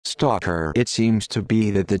stalker. It seems to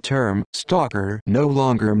be that the term stalker no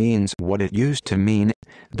longer means what it used to mean,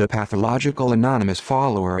 the pathological anonymous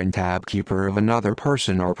follower and tab keeper of another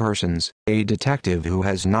person or persons, a detective who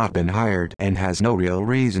has not been hired and has no real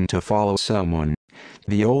reason to follow someone.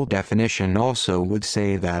 The old definition also would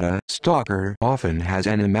say that a stalker often has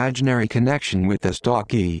an imaginary connection with the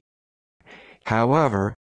stalkee.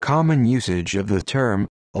 However, common usage of the term,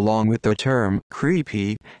 along with the term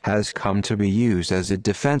creepy, has come to be used as a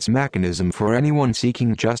defense mechanism for anyone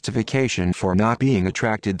seeking justification for not being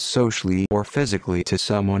attracted socially or physically to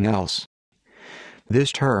someone else.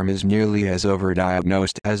 This term is nearly as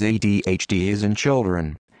overdiagnosed as ADHD is in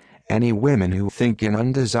children. Any women who think an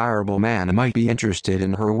undesirable man might be interested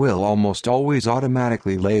in her will almost always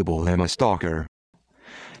automatically label him a stalker.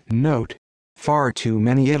 Note: far too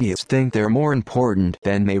many idiots think they're more important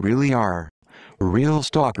than they really are. Real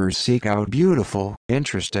stalkers seek out beautiful,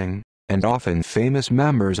 interesting, and often famous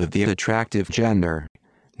members of the attractive gender.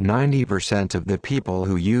 90% of the people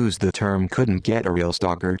who use the term couldn't get a real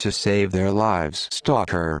stalker to save their lives.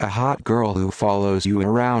 Stalker: a hot girl who follows you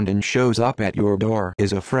around and shows up at your door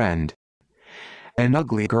is a friend. An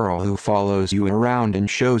ugly girl who follows you around and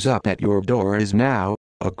shows up at your door is now,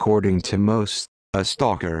 according to most, a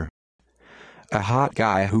stalker. A hot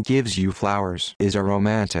guy who gives you flowers is a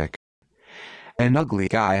romantic. An ugly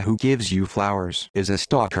guy who gives you flowers is a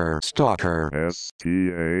stalker. Stalker. S-T-A-L-K-E-R.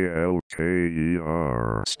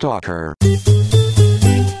 Stalker.